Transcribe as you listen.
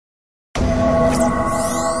Good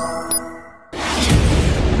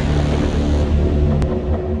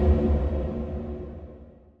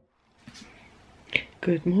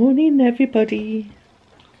morning, everybody.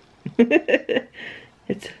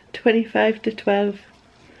 It's 25 to 12.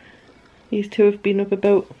 These two have been up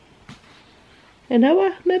about an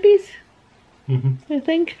hour, maybe. I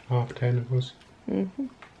think. 10:30 it was.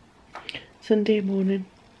 Sunday morning.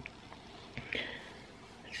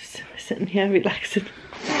 Just sitting here relaxing.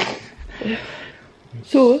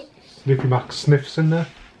 So, Sniffy Mac sniffs in there.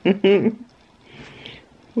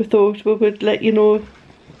 we thought we would let you know.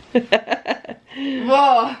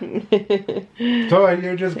 Whoa! Sorry,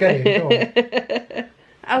 you're just getting.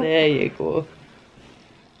 There you go.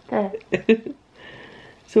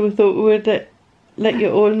 So we thought we would let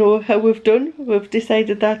you all know how we've done. We've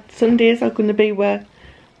decided that Sundays are going to be our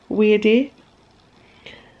weigh day.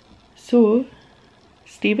 So,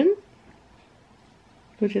 Stephen,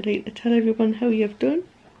 would you like to tell everyone how you've done?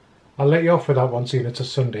 I'll let you off with that one, seeing it's a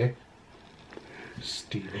Sunday.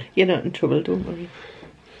 Stephen. You're not in trouble, don't worry.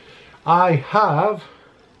 I have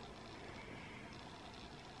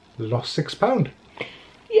lost £6.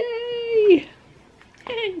 Yay!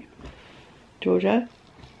 Georgia?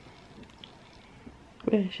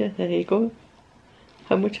 Where's you? There you go.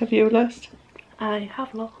 How much have you lost? I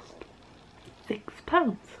have lost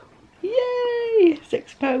 £6. Yay!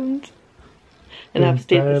 £6. And I've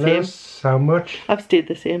stayed the same. How much? I've stayed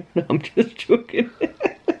the same. No, I'm just joking.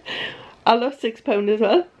 I lost £6 as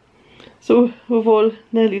well. So we've all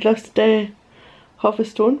nearly lost half a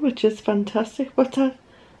stone, which is fantastic. What's that?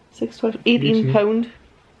 6, 12, £18.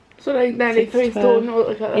 So like nearly 3 stone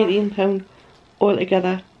altogether. £18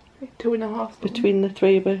 altogether. Like 2.5 stone. Between the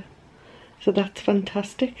three of us. So that's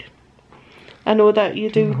fantastic. I know that you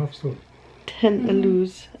do tend to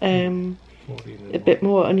lose a bit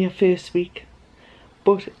more on your first week.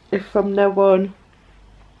 But if from now on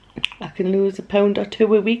I can lose £1 or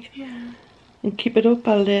 2 a week and keep it up,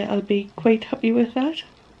 I'll be quite happy with that.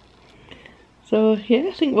 So yeah,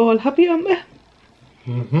 I think we're all happy, aren't we?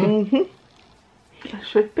 I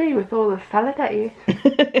should be with all the salad I eat.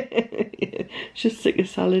 Just sick of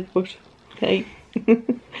salad, but hey,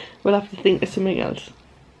 we'll have to think of something else.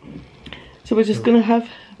 So we're just gonna have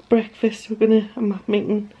breakfast. I'm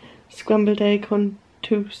making scrambled egg on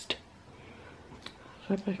toast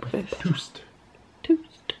for breakfast. Toast.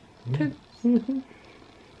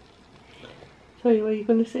 Sorry, were you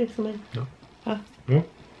going to say something? No. Ah. No.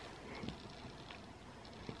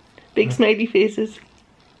 Big smiley faces.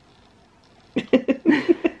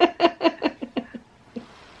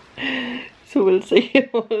 So we'll see you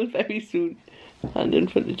all very soon. Hand in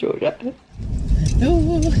front of Georgia.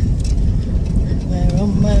 Hello. We're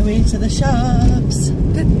on my way to the shops.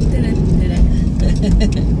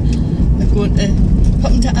 We're going to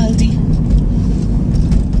pop into Aldi.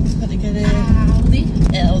 Got to get Aldi.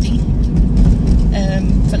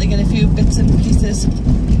 Got to get a few bits and pieces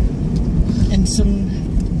and some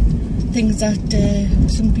things that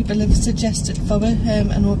some people have suggested for me.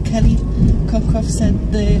 I know Kelly Cockcroft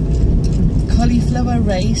said the cauliflower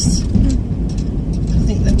rice. I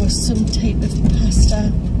think there was some type of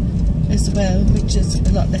pasta as well, which is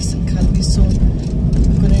a lot less in calories. So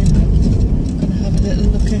I'm gonna have a little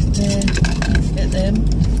look at them.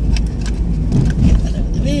 Get that out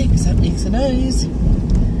of the way because that makes a noise.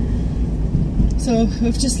 So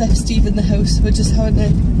we've just left Steve in the house. We're just having a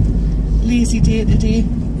lazy day today.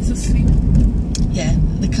 He's asleep. Yeah,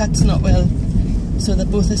 the cat's not well, so they're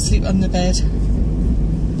both asleep on the bed.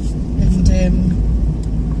 And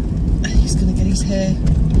he's gonna get his hair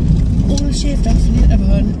all shaved off later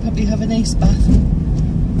on. Probably have a nice bath.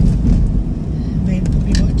 Maybe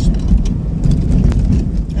probably watch.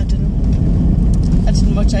 I don't know. I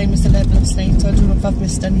didn't watch I Miss 11 last night, so I don't know if I've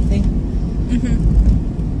missed anything.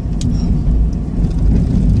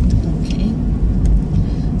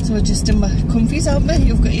 So we're just in my comfies, aren't we?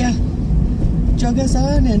 You've got your joggers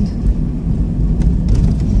on and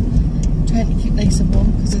trying to keep nice and warm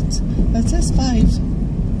because it says 5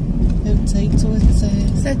 outside, so it's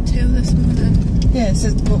it said 2 this morning. Yeah, it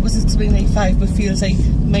says, what was it, something like 5 but feels like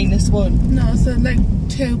 -1. No, it said like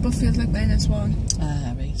 2 but feels like -1.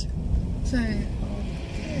 Ah, right. So yeah,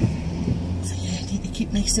 I need to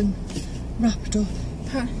keep nice and wrapped up.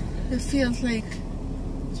 It feels like,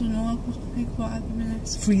 I don't know, like what at the minute?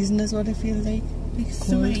 It's freezing is what I feel like. Like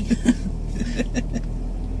 3.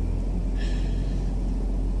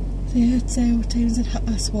 So yeah, it's what time is it?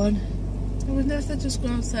 1:30. I wonder if I just go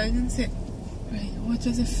outside and say, right, what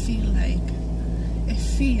does it feel like? It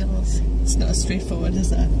feels. It's not as straightforward as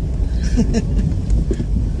that.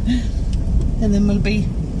 And then we'll be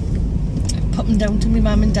popping down to my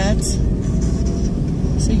mum and dad's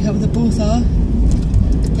See how they both are.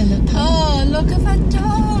 In the pan. Oh, look at that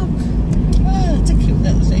dog! Oh, it's a cute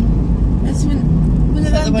little thing. That's one of Is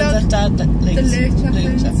that the them one that dogs. Dad likes? The lurcher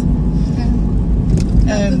things.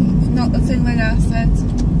 Yeah. Not the thing like I said.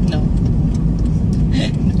 No.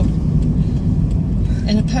 No.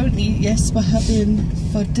 And apparently, yes, we're having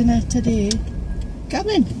for dinner today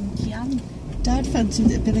gammon. Yum. Dad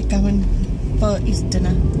fancied a bit of gammon for his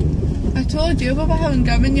dinner. I told you about having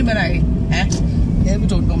gammon, you were like, eh? Yeah, we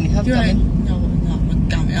don't normally have You're like, gammon. no, we're not having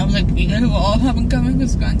gammon. I was like, you know, we're all having gammon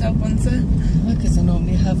because Granddad wants it. Because I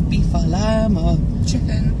normally have beef or lamb or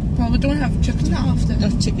Chicken. Well, we don't have chicken that often.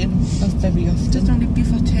 not chicken, not very It's often. only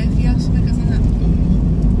beef or turkey or something, isn't it?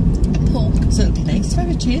 Pork. So it'll be nice for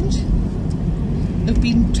a change. We've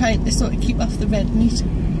been trying to sort of keep off the red meat a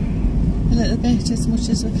little bit as much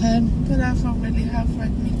as we can. But I don't really have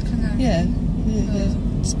red meat, can I? Yeah,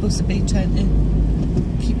 it's supposed to be trying to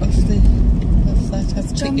keep off that,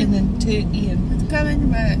 have chicken and turkey and It's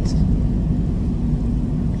gammon red.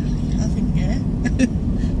 I think yeah.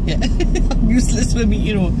 I'm useless with me,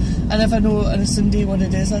 you know. I never know on a Sunday what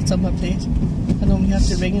it is that's on my plate. I normally have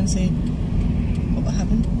to ring and say what we're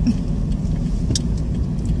having.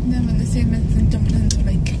 And then when they say mince and dumplings,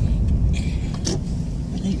 we're like,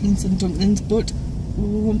 I like mince and dumplings, but we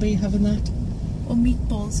won't be having that or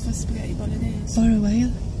meatballs for spaghetti bolognese. for a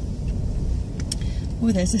while.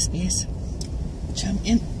 Oh, there's a space.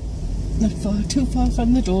 Champion. Not too far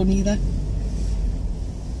from the door neither.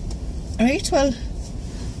 Right, well,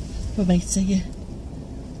 we might see you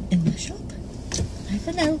in the shop. Bye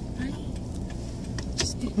for now. Bye.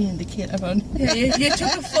 Just put my indicator on. Yeah, you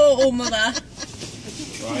took a photo, mother.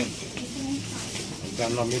 Right. And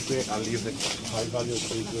then on midway, I'll leave the high value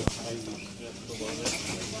so you go high.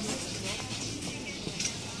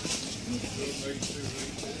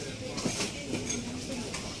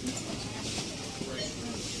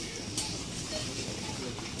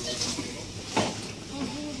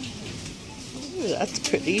 Ooh, that's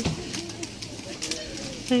pretty.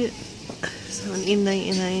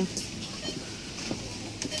 $17.99.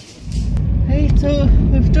 Right, so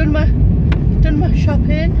we've done my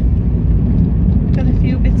shopping. Got a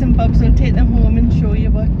few bits and bobs. I'll take them home and show you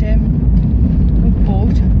what we've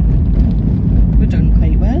bought. We've done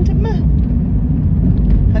quite well, didn't we?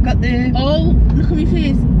 I got the. Oh, look at my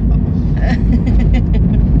face.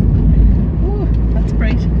 Ooh, that's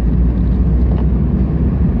bright.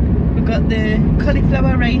 We got the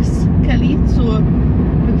cauliflower rice curry, so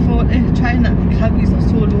look forward to trying that. The calories are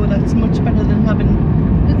so low, that's much better than having.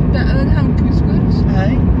 It's better than having couscous.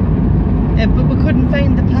 Aye. But we couldn't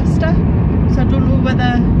find the pasta, so I don't know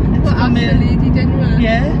whether it's Well, from ask the lady, didn't we?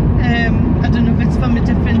 yeah. I don't know if it's from a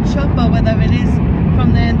different shop or whether it is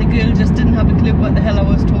from there, and the girl just didn't have a clue what the hell I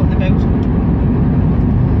was talking about.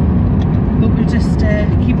 But we'll just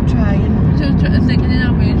keep trying. She was thinking in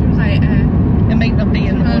our way, she was like, It might not be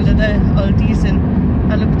in all of the Aldis, and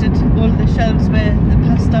I looked at all the shelves where the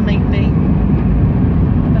pasta might be,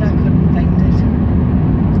 but I couldn't find it.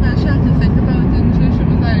 well, she had to think about it, didn't she? She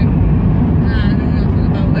was like, nah, I know nothing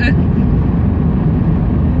about it.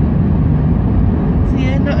 So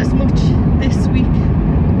yeah, not as much this week.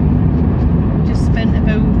 Just spent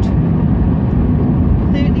about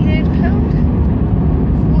 £38.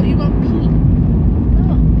 41p.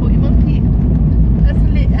 Oh, 41p. That's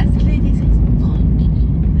the lady says,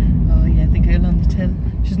 Oh yeah, the girl on the till.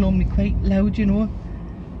 She's normally quite loud, you know.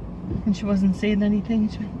 And she wasn't saying anything.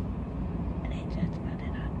 She went, and I just put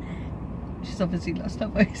it on there. She's obviously lost her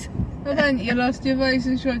voice. well then you lost your voice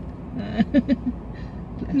and she went,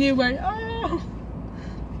 new way, oh!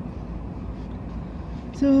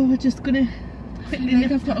 So we're just gonna quickly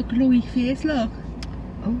Like I've got a glowy face, look.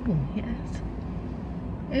 Oh yes.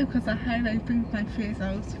 Oh, because that highlight brings my face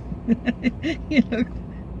out.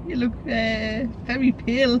 you look very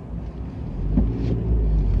pale.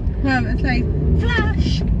 Well, it's like,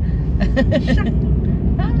 flash!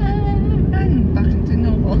 And back into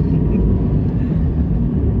normal.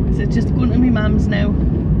 So just going to my mum's now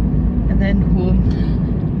and then home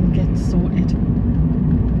and get sorted.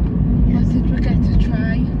 What did we get to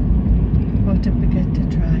try? What did we get to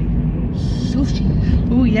try? Sushi.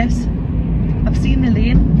 Oh yes, I've seen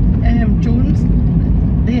Elaine Jones.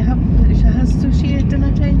 She has sushi at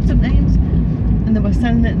dinner time sometimes, and they were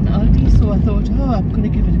selling it in Aldi. So I thought, oh, I'm gonna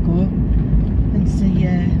give it a go and see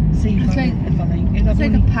if I like it. It's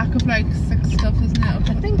like a pack of like 6 stuff, isn't it?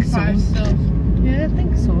 Or I think so. 5 stuff. Yeah, I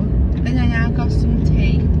think so. And then I got some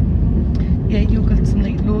tea. Yeah, you got some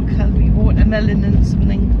like low calorie watermelon and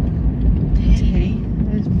something. Tea.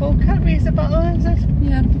 There's 4 calories a bottle, is it?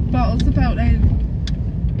 Yeah, bottles about like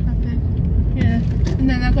that big. Yeah. And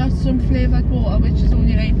then I got some flavoured water, which is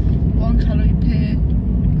only like 1 calorie per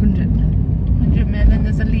 100 ml, and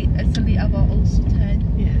there's it's a litre bottle, so 10.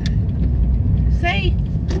 Yeah. See,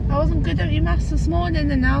 I wasn't good at your maths this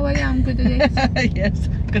morning, and now I am good at it. Yes,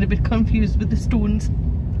 got a bit confused with the stones.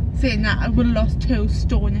 Saying that, I would have lost 2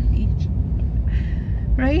 stone each.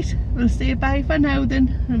 Right, we'll say bye for now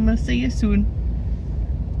then, and we'll see you soon.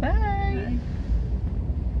 Bye. Bye.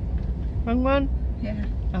 Wrong one? Yeah.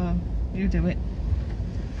 Oh, you do it.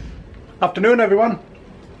 Afternoon, everyone.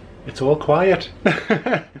 It's all quiet.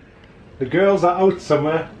 The girls are out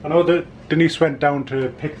somewhere. I know that Denise went down to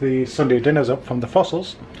pick the Sunday dinners up from the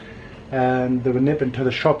Fossils, and they were nipping to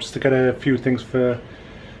the shops to get a few things for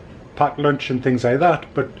packed lunch and things like that,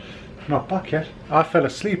 but not back yet. I fell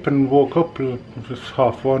asleep and woke up, it was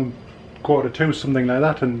 1:30, 1:45, something like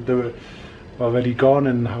that, and they were already gone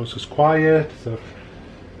and the house was quiet, so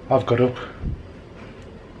I've got up,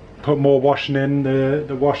 put more washing in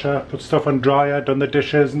the washer, put stuff on dryer, done the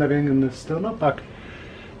dishes and everything, and they're still not back.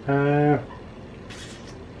 Yeah.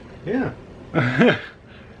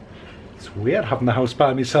 It's weird having the house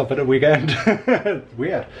by myself at a weekend. It's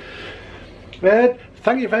weird.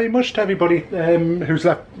 Thank you very much to everybody who's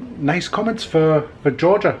left nice comments for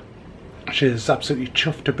Georgia. She's absolutely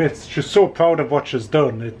chuffed to bits. She's so proud of what she's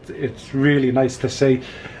done. It's really nice to see,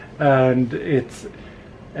 and it's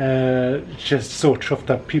just so chuffed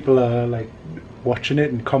that people are like watching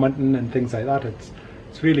it and commenting and things like that. It's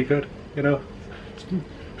really good, you know. It's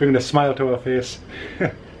bringing a smile to her face.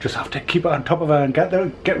 Just have to keep it on top of her and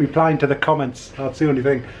get replying to the comments. That's the only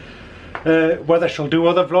thing. Whether she'll do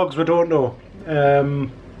other vlogs, we don't know.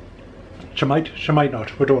 She might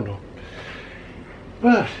not, we don't know.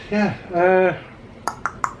 But yeah,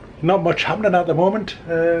 not much happening at the moment.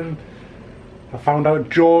 I found out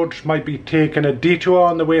George might be taking a detour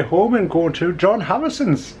on the way home and going to John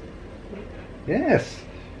Harrison's. Yes.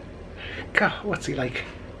 God, what's he like?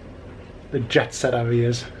 The jet setter he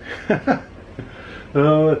is.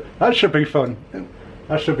 That should be fun.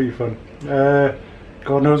 That should be fun.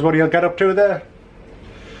 God knows what he'll get up to there.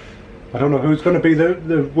 I don't know who's going to be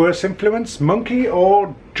the worst influence, Monkey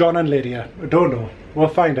or John and Lydia. I don't know. We'll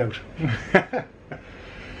find out.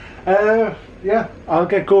 Yeah, I'll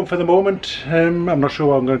get going for the moment. I'm not sure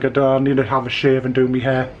what I'm going to get done. I need to have a shave and do my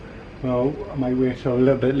hair. Well, I might wait till a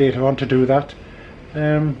little bit later on to do that.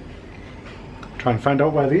 Try and find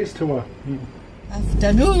out where these two are.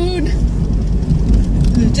 Afternoon.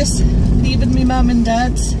 We're just leaving my mum and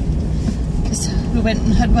dad's. We went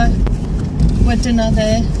and had our dinner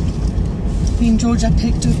there. Me and Georgia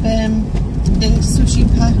picked up a sushi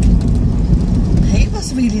pack. Hey, it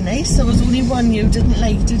was really nice. There was only one you didn't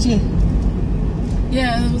like, did you?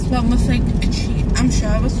 Yeah, there was one with like cheese. I'm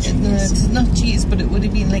sure it was cheese. No, it's not cheese, but it would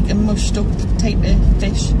have been like a mushed up type of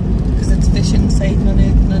fish, because it's fish inside, not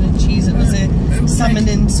a cheese. It was a salmon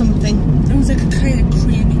like, in something. It was like a kind of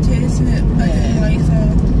creamy taste in it. I didn't like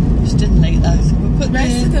that. She didn't like that. We put the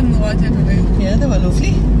rest of them though, I didn't like. Yeah, they were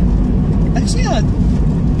lovely. Actually,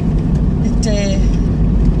 it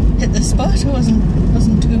hit the spot. It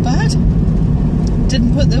wasn't too bad.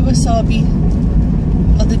 Didn't put the wasabi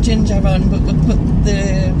or the ginger on, but we put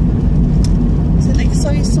the, is it like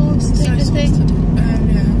soy sauce type of thing?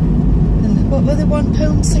 Yeah. And what were they,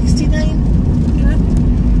 £1.69? Yeah.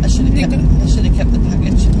 I should have kept the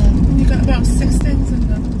package. You got about 6 things in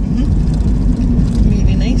them.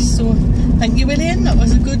 Really nice. So thank you, William. That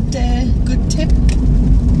was a good tip.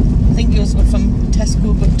 I think yours were from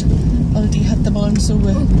Tesco, but Aldi had them on, so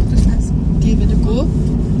we gave it a go.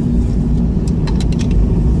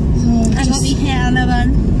 I got my hair on.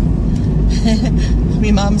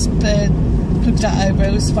 My mum's plucked out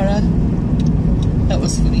eyebrows for her. That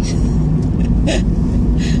was funny.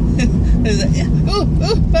 It was like, oh,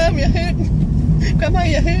 Mum, you're hurting. Grandma,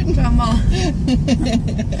 you're hurting. Grandma.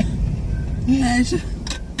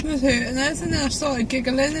 It was hurting us, and then I started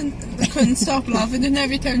giggling and I couldn't stop laughing, and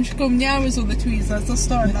every time she come near us on the tweezers I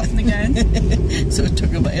started laughing again. So it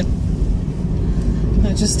took a while.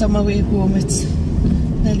 I'm just on my way home. It's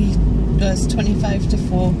nearly 25 to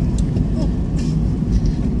 4.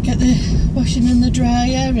 Get the washing in the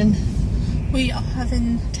dryer and we are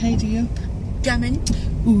having tidy up. Jamming.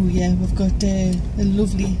 Oh yeah, we've got a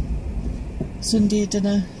lovely Sunday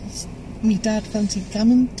dinner. Me dad fancied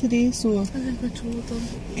gammon today, so I think we told them.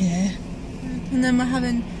 yeah. And then we're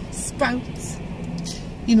having sprouts.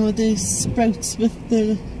 You know, the sprouts with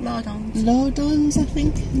the lardons, I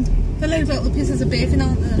think. They're like little pieces of bacon,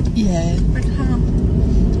 aren't they? Yeah. Like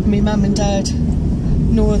ham. My mum and dad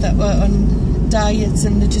know that we're on diets,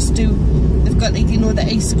 and they've got like, you know, the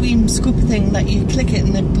ice cream scoop thing that you click it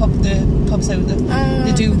and it pops out.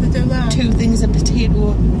 They do that. 2 things of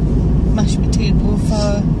potato, mashed potato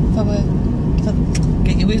for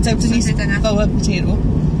get your words out, Denise, for potato.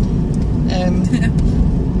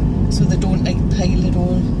 So they don't like pile it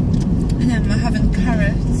all. And then we're having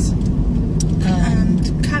carrots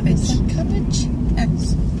and cabbage. Cabbage?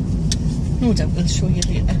 Yes. No doubt we'll show you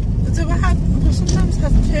later. So we'll sometimes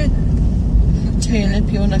have turnip.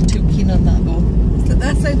 Turnip, you're not too keen on that though. So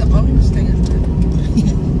that's like the orange thing, isn't it?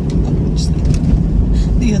 Yeah, orange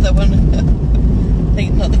thing. The other one,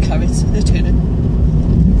 like not the carrots, the turnip.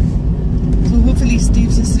 So hopefully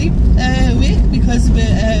Steve's asleep. Wait, because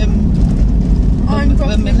we're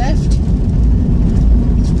when we left,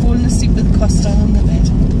 he's fallen asleep with Costa on the bed.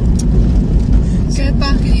 Get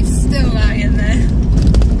back and he's still lying there.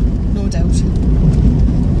 No doubt.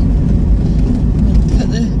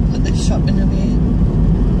 Put the shopping away.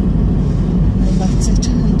 And that's it,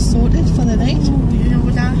 and sorted for the night. Oh, you know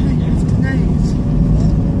what I have tonight?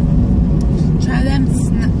 Try them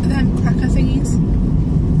cracker thingies.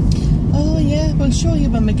 Oh yeah, we'll show you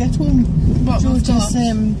when we get home. What Joe we've just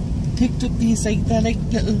got. Picked up these they're like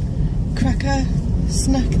little cracker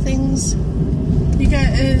snack things. You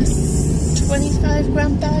get a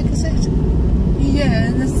 25-gram bag, is it? Yeah,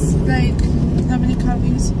 and it's like how many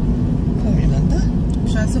calories? Can't remember. I'm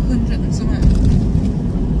sure it's 100 and something.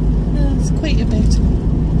 Yeah, it's quite a bit.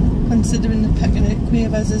 Considering the packet of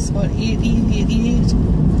quavers is what, 80, 88?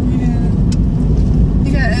 Yeah.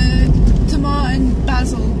 You get a tomato and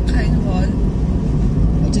basil kind of one.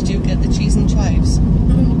 Or did you get the cheese and chives?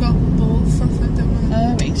 We've got both, I think, don't we?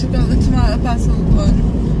 Right. We've got the tomato basil one,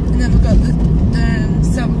 and then we've got the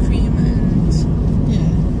sour cream and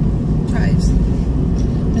chives.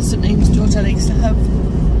 And sometimes Georgia likes to have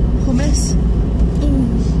hummus.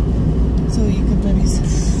 Ooh. So you could maybe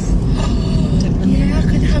dip in Yeah, I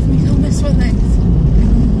could have me hummus with it.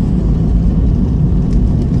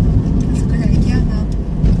 That's a good idea now.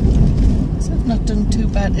 So I've not done too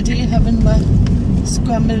bad today, having my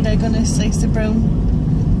scrambled egg on a slice of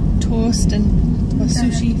brown toast and for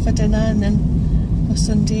sushi for dinner, and then for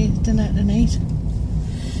Sunday dinner tonight.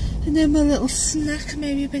 And then my little snack,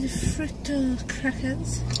 maybe a bit of fruit or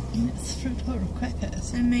crackers. Yes, fruit or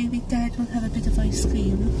crackers. And maybe Dad will have a bit of ice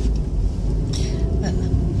cream. Well,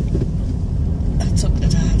 that's up to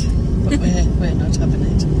Dad, but we're not having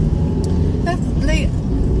it. That's like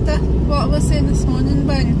what I was saying this morning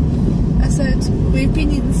when I said we've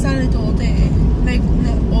been eating salad all day, like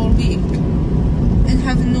all week, and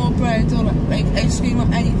having no bread or like ice cream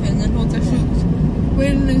or anything and loads of fruit.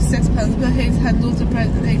 We'll lose £6, but he's had loads of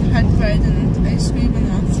bread, like had bread and ice cream and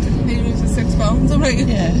that. He loses £6. I'm like,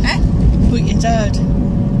 yeah. But your dad,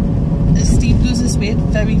 Steve loses weight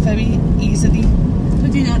very, very easily.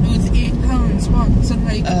 Could you not lose £8 once in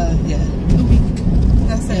like yeah. a week?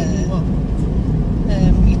 That's like what?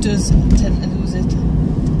 He does tend to lose it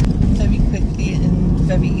very quickly and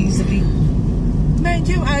very easily. Mind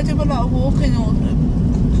you, I do a lot of walking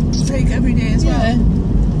like every day as well.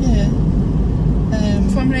 Yeah.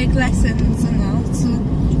 From like lessons and that, so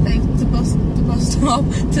like the bus stop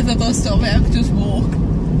to the bus stop where I could just walk.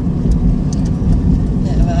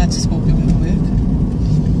 Yeah, well, I just walk away from work.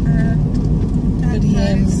 But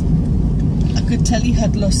I could tell he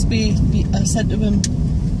had lost weight. I said to him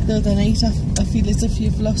the other night, I feel as if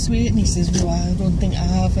you've lost weight, and he says, no, I don't think I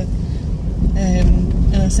have.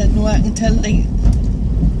 And I said, no, I can tell, like,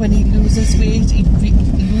 when he loses weight, he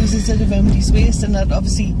loses it around his waist, and I'd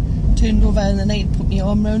obviously turned over in the night and put my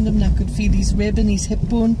arm around him, and I could feel his rib and his hip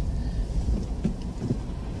bone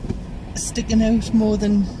sticking out more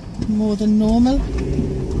than normal.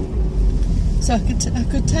 So I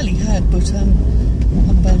could tell he had, but I'm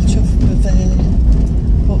well chuffed with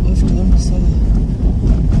what we've done. So,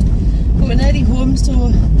 but we're nearly home,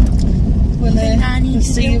 so we'll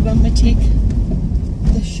see you when we take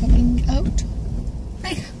the shopping out.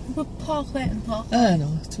 Like, we'll park there and park. Oh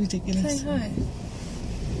no, it's ridiculous. Say hi.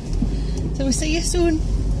 So we'll see you soon.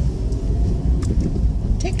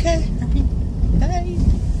 Take care. Bye.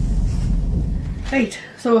 Right,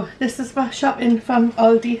 so this is my shopping from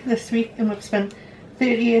Aldi this week, and we've spent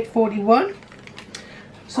 $38.41.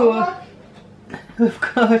 So we've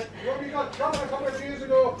got. What we got done a couple of years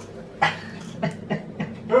ago.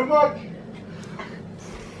 Too much.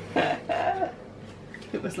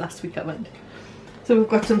 It was last week I went. So we've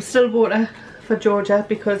got some still water for Georgia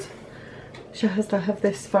because she has to have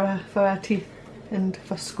this for her teeth and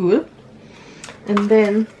for school. And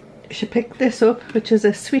then she picked this up, which is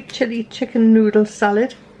a sweet chili chicken noodle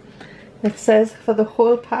salad. It says for the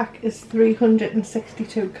whole pack is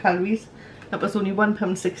 362 calories. That was only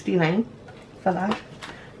 £1.69. for that.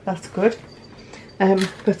 That's good.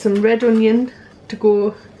 Got some red onion to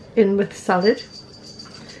go in with salad.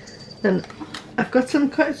 And I've got some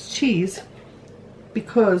cottage cheese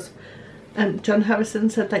because John Harrison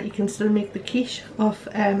said that you can still make the quiche off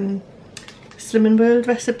Slimming World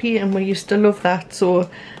recipe, and we used to love that, so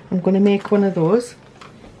I'm going to make one of those.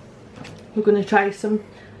 We're going to try some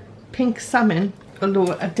pink salmon,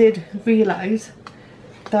 although I did realise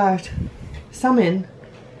that salmon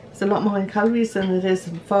is a lot more in calories than it is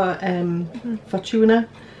for tuna.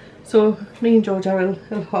 So me and Georgia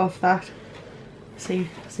will half that, see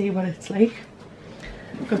what it's like.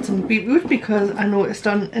 Got some beetroot because I noticed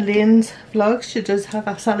on Elaine's vlog she does have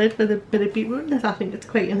a salad with a bit of beetroot in it. I think it's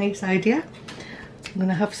quite a nice idea. I'm going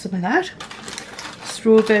to have some of that.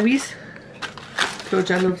 Strawberries.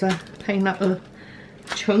 Georgia loves her pineapple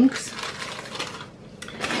chunks.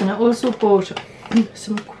 And I also bought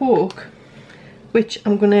some quark, which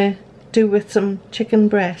I'm going to do with some chicken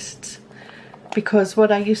breasts, because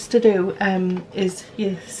what I used to do is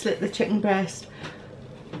you slit the chicken breast,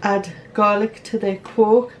 add garlic to the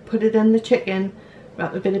quark, put it in the chicken,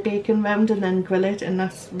 wrap a bit of bacon round and then grill it, and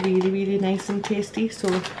that's really nice and tasty. So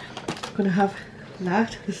I'm going to have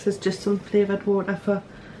that. This is just some flavoured water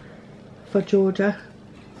for Georgia.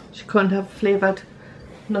 She can't have flavoured,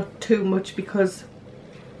 not too much, because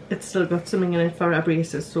it's still got something in it for our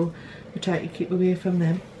braces, so we try to keep away from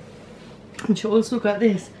them. And she also got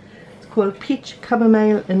this. It's called peach,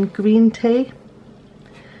 chamomile and green tea.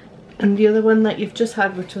 And the other one that you've just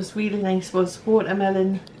had, which was really nice, was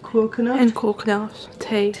watermelon coconut. And coconut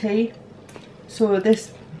tea. So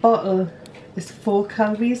this bottle is 4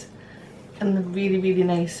 calories and really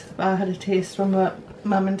nice. I had a taste from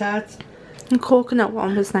Mum and Dad's. And coconut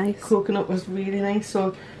one was nice. Coconut was really nice,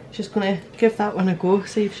 so she's going to give that one a go,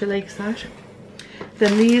 see if she likes that.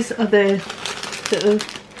 Then these are the little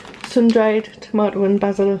sun-dried tomato and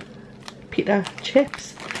basil pita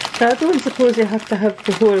chips. Now, I don't suppose you have to have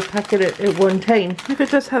the whole packet at one time. You could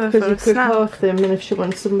just have a full because you could snack. half them, and if she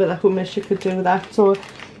wants some with a hummus you could do that. So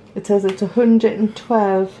it says it's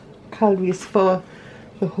 112 calories for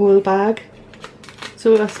the whole bag.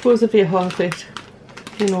 So I suppose if you half it,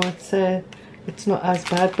 you know, it's not as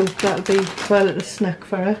bad, but that'll be a little snack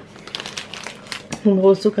for her. And we've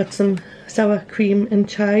also got some sour cream and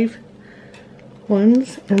chive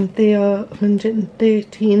ones, and they are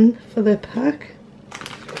 113 for the pack.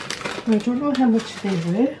 I don't know how much they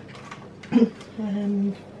were.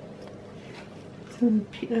 Some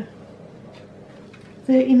pita,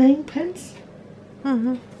 39 pence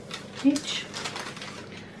each.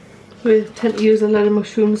 We tend to use a lot of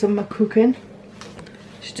mushrooms in my cooking.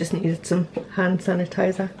 She just needed some hand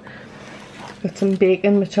sanitizer. Got some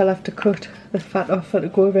bacon, which I'll have to cut the fat off for to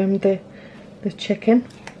go around the chicken.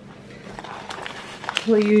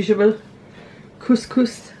 The usual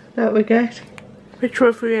couscous that we get. Which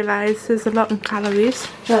we've realised is a lot in calories.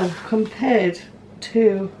 Well, compared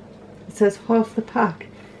to, it says half the pack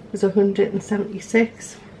is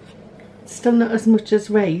 176. It's still not as much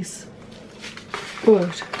as rice.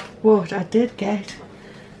 But what I did get,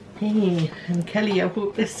 hey, and Kelly, I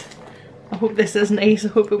hope this is nice. I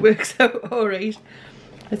hope it works out alright.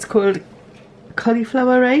 It's called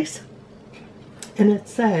cauliflower rice, and it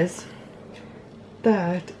says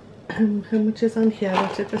that how much is on here?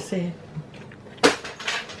 What did I say?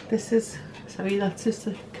 This is, sorry, that's just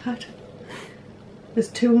a cut. There's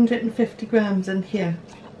 250 grams in here.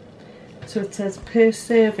 So it says per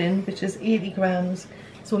serving, which is 80 grams,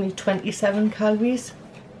 it's only 27 calories.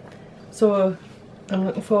 So I'm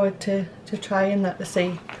looking forward to trying that to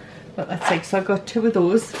see what that's like. So I got 2 of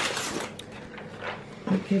those.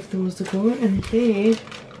 I'll give those a go. And they,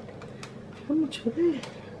 how much were they?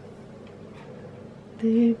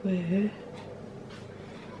 They were,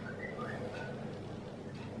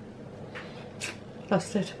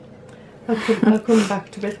 lost it. I'll come back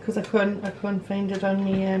to it because I can't find it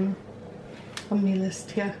on my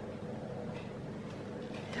list here.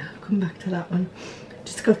 Yeah, I'll come back to that one.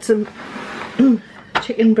 Just got some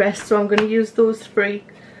chicken breasts, so I'm going to use those three.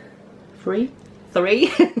 I'm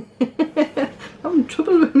in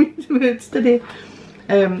trouble with me words today.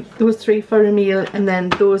 Those 3 for a meal, and then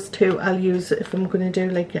those 2 I'll use if I'm going to do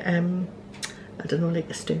like I don't know, like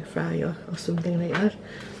a stir fry or something like that.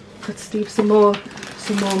 Got Steve some more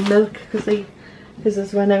milk because his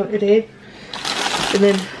has run out today, and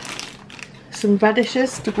then some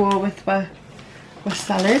radishes to go with my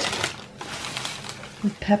salad,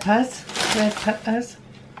 and peppers, red peppers,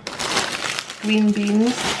 green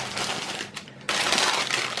beans,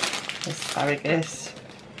 asparagus,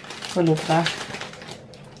 I love that,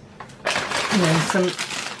 and then some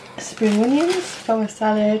spring onions for my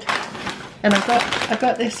salad, And I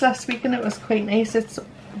got this last week and it was quite nice. It's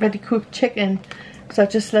ready cooked chicken. So I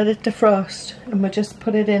just let it defrost and we just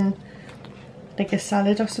put it in like a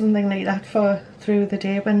salad or something like that for through the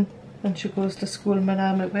day when she goes to school and when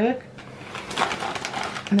I'm at work.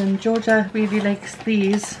 And then Georgia really likes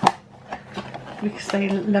these mixed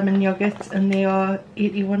style lemon yogurts, and they are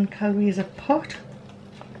 81 calories a pot.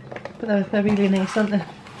 But they're really nice, aren't they?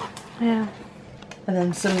 Yeah. And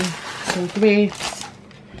then some grapes,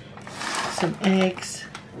 some eggs,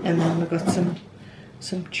 and then we've got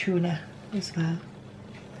some tuna as well.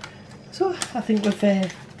 So I think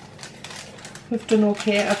we've done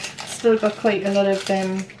okay. I've still got quite a lot of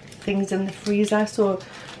things in the freezer, so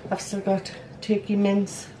I've still got turkey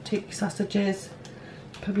mince, turkey sausages,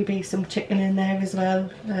 probably be some chicken in there as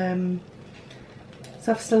well.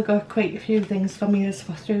 So I've still got quite a few things for meals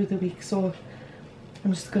for through the week, so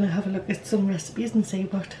I'm just going to have a look at some recipes and see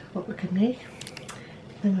what we can make.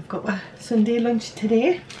 Then we've got our Sunday lunch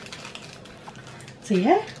today. So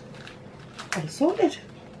yeah, all sorted.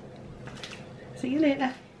 See you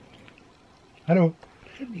later. Hello.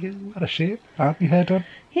 Hello. Had a shave. Had my hair done.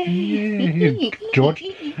 Yay.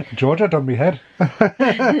 Georgia done my head.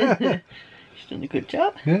 She's done a good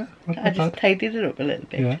job. Yeah. I just tidied it up a little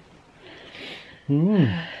bit. Yeah.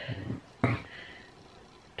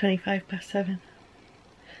 7:25.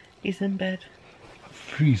 He's in bed. I'm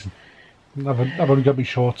freezing. I've only got my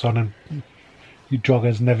shorts on and your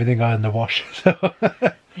joggers and everything are in the wash. So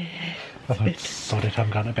I thought, sod it, I'm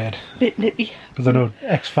going to bed. Bit nippy. Because I know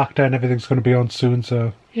X Factor and everything's going to be on soon,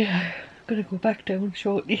 so... Yeah, I'm going to go back down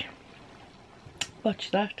shortly.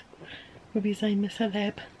 Watch that. Maybe I miss a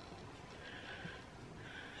lab.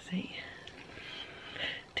 See.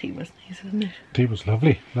 Tea was nice, wasn't it? Tea was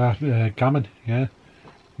lovely. That gammon, yeah.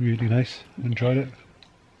 Really nice. Enjoyed it.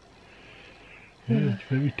 Yeah, it's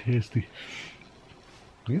very tasty.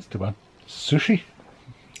 It's too bad. Sushi.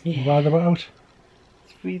 Yeah. While they were out.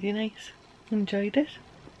 It's really nice. Enjoyed it.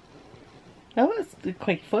 I was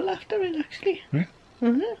quite full after it actually. Yeah.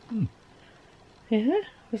 Yeah,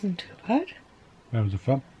 wasn't too bad. Where was it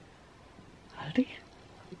from? Aldi.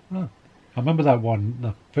 Oh. I remember that one,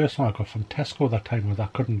 the first one I got from Tesco that time, where I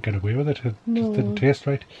couldn't get away with it. It just didn't taste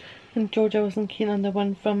right. And Georgia wasn't keen on the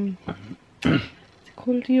one from, is it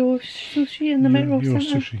called Yo Sushi in the Metro Yo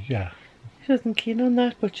Centre? Sushi, yeah. She wasn't keen on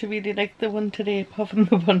that, but she really liked the one today, apart from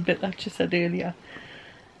the one bit that she said earlier.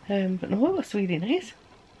 But no, it was really nice.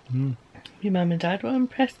 My mum and dad were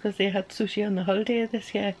impressed because they had sushi on the holiday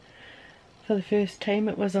this year. For the first time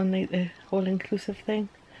it was on like the all-inclusive thing.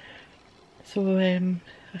 So I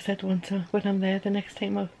said when I'm there the next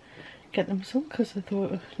time I'll get them some because I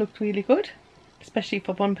thought it looked really good. Especially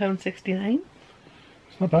for £1.69.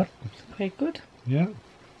 It's not bad. It's quite good. Yeah.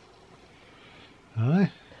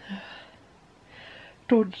 Aye.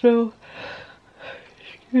 Don't know,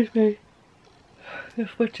 excuse me,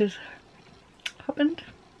 if much has happened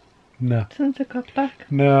No. since I got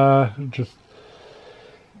back. No, just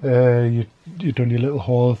you done your little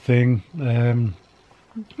haul thing.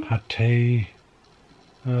 Had tea.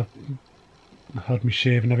 Had me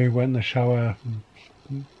shave and everything. Went in the shower.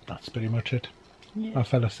 That's pretty much it. Yeah. I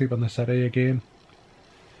fell asleep on the settee again.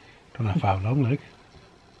 Don't know for how long, like.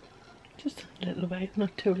 Just a little while,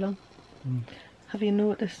 not too long. Have you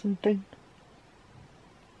noticed something?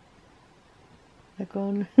 They're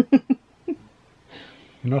gone. Your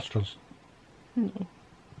nostrils. No.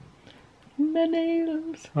 My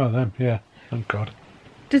nails. Oh, them, yeah. Thank God.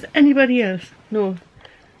 Does anybody else know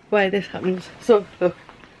why this happens? So, look,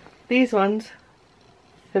 these ones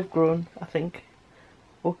have grown, I think.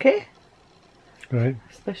 Okay? Right.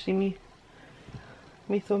 Especially me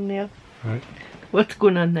thumbnail. Right. What's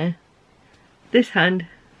going on there? This hand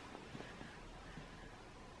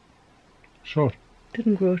Short.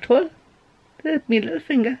 didn't grow at all. There's my little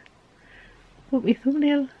finger. But my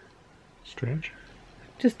thumbnail Strange.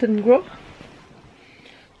 just didn't grow.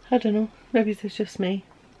 I don't know. Maybe it's just me.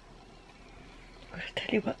 But I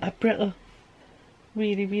tell you what, that brittle,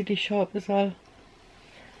 really, really sharp as well.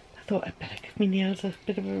 I thought I'd better give my nails a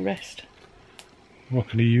bit of a rest. What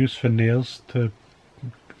can you use for nails to,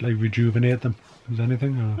 like, rejuvenate them? Is there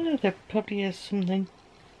anything? Or Well, there probably is something.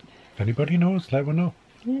 if anybody knows, let me know.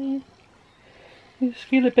 Yeah. I just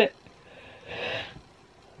feel a bit.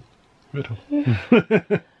 Riddle.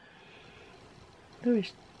 I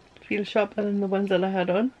feel sharper than the ones that I had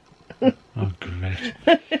on. Oh, great.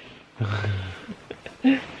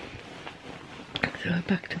 So I'm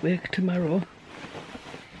back to work tomorrow.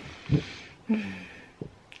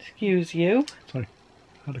 Excuse you. Sorry,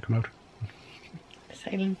 had to come out.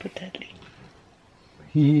 Silent but deadly.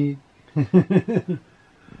 I've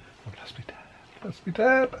lost my dad. That's my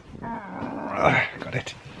dad. Got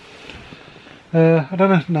it. I don't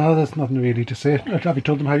know. No, there's nothing really to say. Have you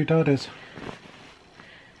told them how your dad is?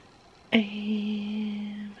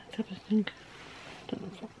 Let's have a think.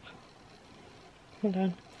 Hold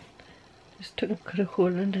on. Just took a cut a hole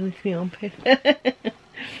underneath my armpit.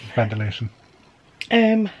 Ventilation.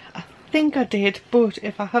 I think I did, but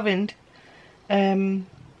if I haven't,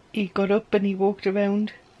 he got up and he walked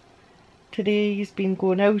around. Today he's been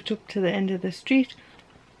going out up to the end of the street.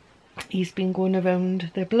 He's been going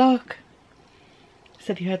around the block.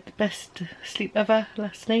 Said he had the best sleep ever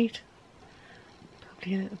last night.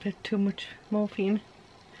 Probably a little bit too much morphine.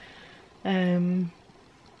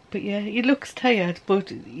 But yeah, he looks tired, but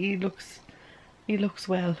he looks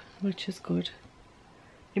well, which is good.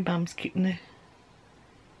 My mum's keeping a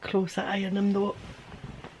closer eye on him though.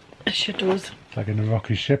 She does. It's like in a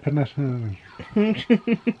rocky ship, isn't it?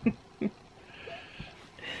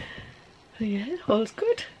 So yeah, all's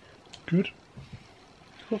good. Good.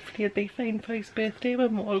 Hopefully he'll be fine for his birthday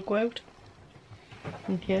when we all go out.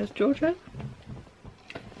 And here's Georgia.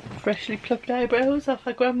 Freshly plucked eyebrows off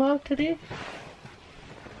her grandma today.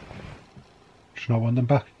 Does she not want them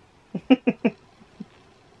back?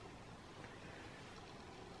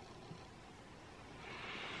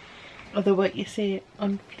 Although what you say,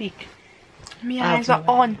 on fleek. My eyes are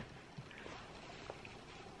on.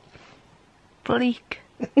 Bleak.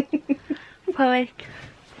 Bleak.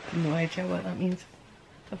 No idea what that means.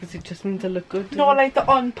 Obviously it just means they look good. No, like the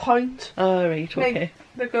on point. Oh right, okay. Like,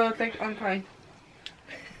 the good, like on point.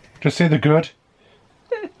 Just say the good.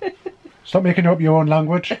 Stop making up your own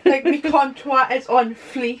language. Like my contour is on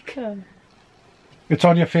fleek. Oh. It's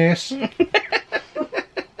on your face.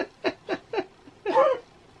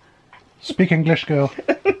 Speak English, girl. Hey,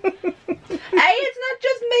 it's not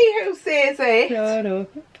just me who says it. No, no.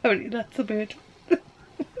 Apparently that's a bird.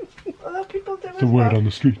 Other people do The word on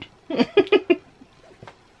the street.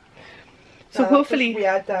 So hopefully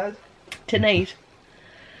tonight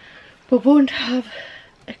we won't have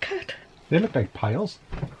a cat. They look like piles.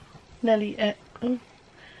 Nelly, oh.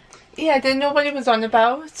 Yeah, I didn't know what he was on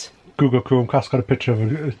about. Google Chromecast got a picture of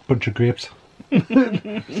a bunch of grapes.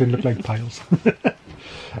 They look like piles.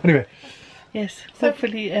 Anyway. Yes,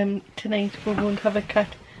 hopefully tonight we won't have a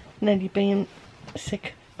cat. Nelly being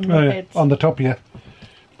sick on our heads. On the top, yeah.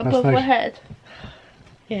 Above my head.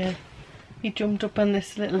 Yeah. He jumped up on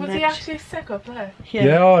this little Was ledge. he actually sick up there?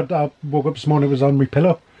 Yeah, I woke up this morning, it was on my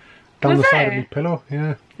pillow. Down the side of my pillow,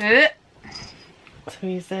 yeah. So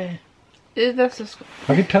he's there. That's just...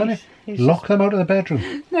 I keep telling you, lock them out of the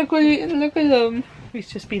bedroom. Look at him. He's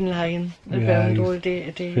just been lying around all day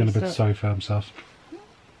today. Feeling a bit sorry for himself.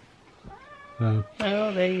 Oh,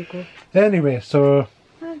 there you go. Anyway, so...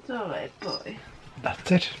 That's alright, boy.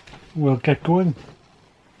 That's it. We'll get going.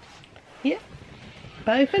 Yeah.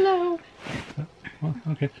 Bye for now. Well,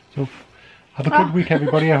 okay, so have a good week,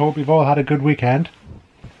 everybody. I hope you've all had a good weekend.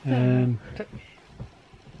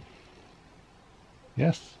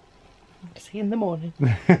 Yes. See you in the morning.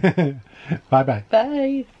 Bye-bye.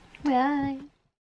 Bye. Bye.